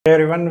Hey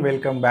everyone,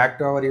 welcome back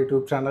to our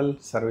YouTube channel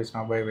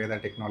ServiceNow by Veda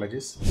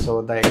Technologies.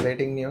 So the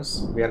exciting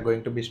news, we are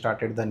going to be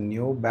started the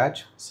new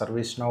batch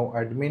ServiceNow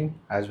admin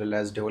as well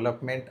as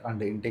development and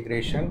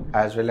integration,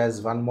 as well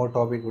as one more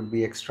topic would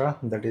be extra,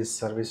 that is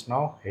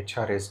ServiceNow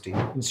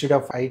HRSD. Instead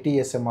of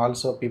ITSM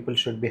also, people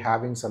should be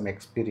having some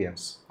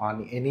experience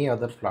on any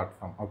other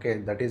platform. Okay,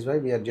 that is why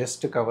we are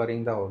just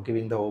covering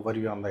giving the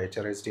overview on the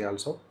HRSD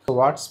also. So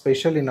what's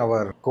special in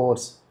our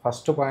course?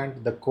 First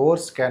point, the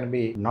course can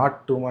be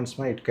not 2 months,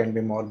 it can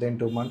be more than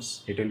 2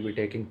 months. It will be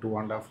taking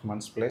 2.5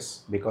 months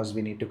plus, because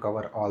we need to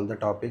cover all the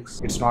topics.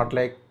 It's not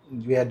like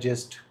we are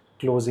just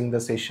closing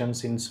the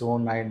sessions in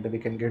soon and we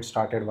can get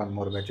started one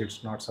more batch.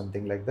 It's not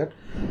something like that.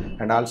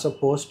 And also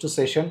post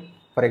session,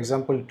 for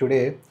example,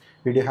 today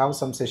we do have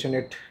some session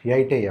at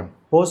 8 a.m.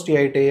 Post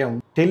 8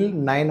 a.m. till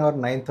 9 or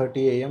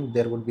 9:30 a.m.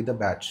 there would be the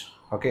batch.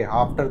 Okay,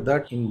 after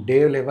that in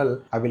day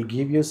level I will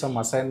give you some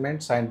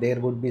assignments and there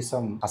would be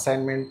some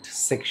assignment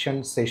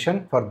section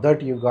session. For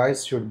that you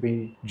guys should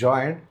be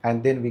joined,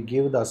 and then we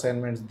give the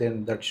assignments,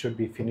 then that should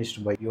be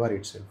finished by you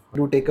itself.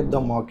 Do take up the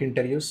mock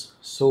interviews,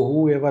 so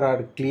whoever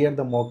are clear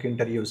the mock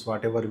interviews,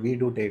 whatever we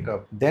do take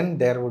up, then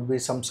there would be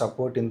some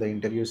support in the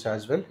interviews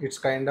as well. It's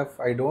kind of,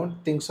 I don't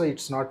think so,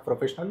 it's not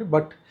professionally,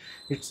 but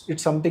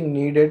it's something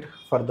needed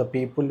for the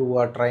people who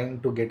are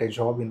trying to get a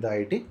job in the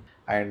IT.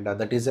 And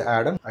that is an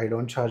add-on. I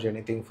don't charge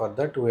anything for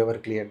that, whoever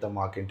cleared the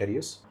mock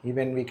interviews.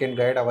 Even we can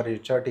guide, our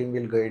HR team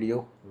will guide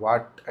you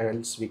what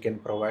else we can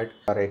provide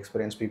for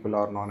experienced people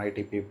or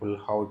non-IT people,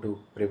 how to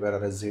prepare a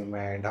resume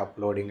and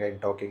uploading and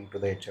talking to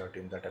the HR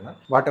team, that and all.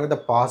 Whatever the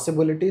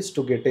possibilities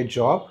to get a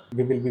job,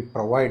 we will be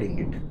providing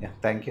it. Yeah,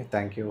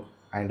 thank you.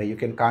 And you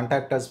can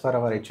contact us for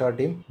our HR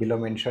team below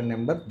mentioned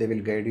number. They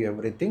will guide you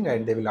everything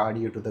and they will add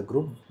you to the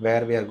group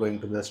where we are going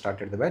to be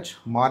started the batch.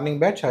 Morning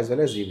batch as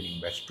well as evening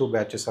batch. 2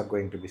 batches are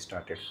going to be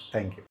started.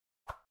 Thank you.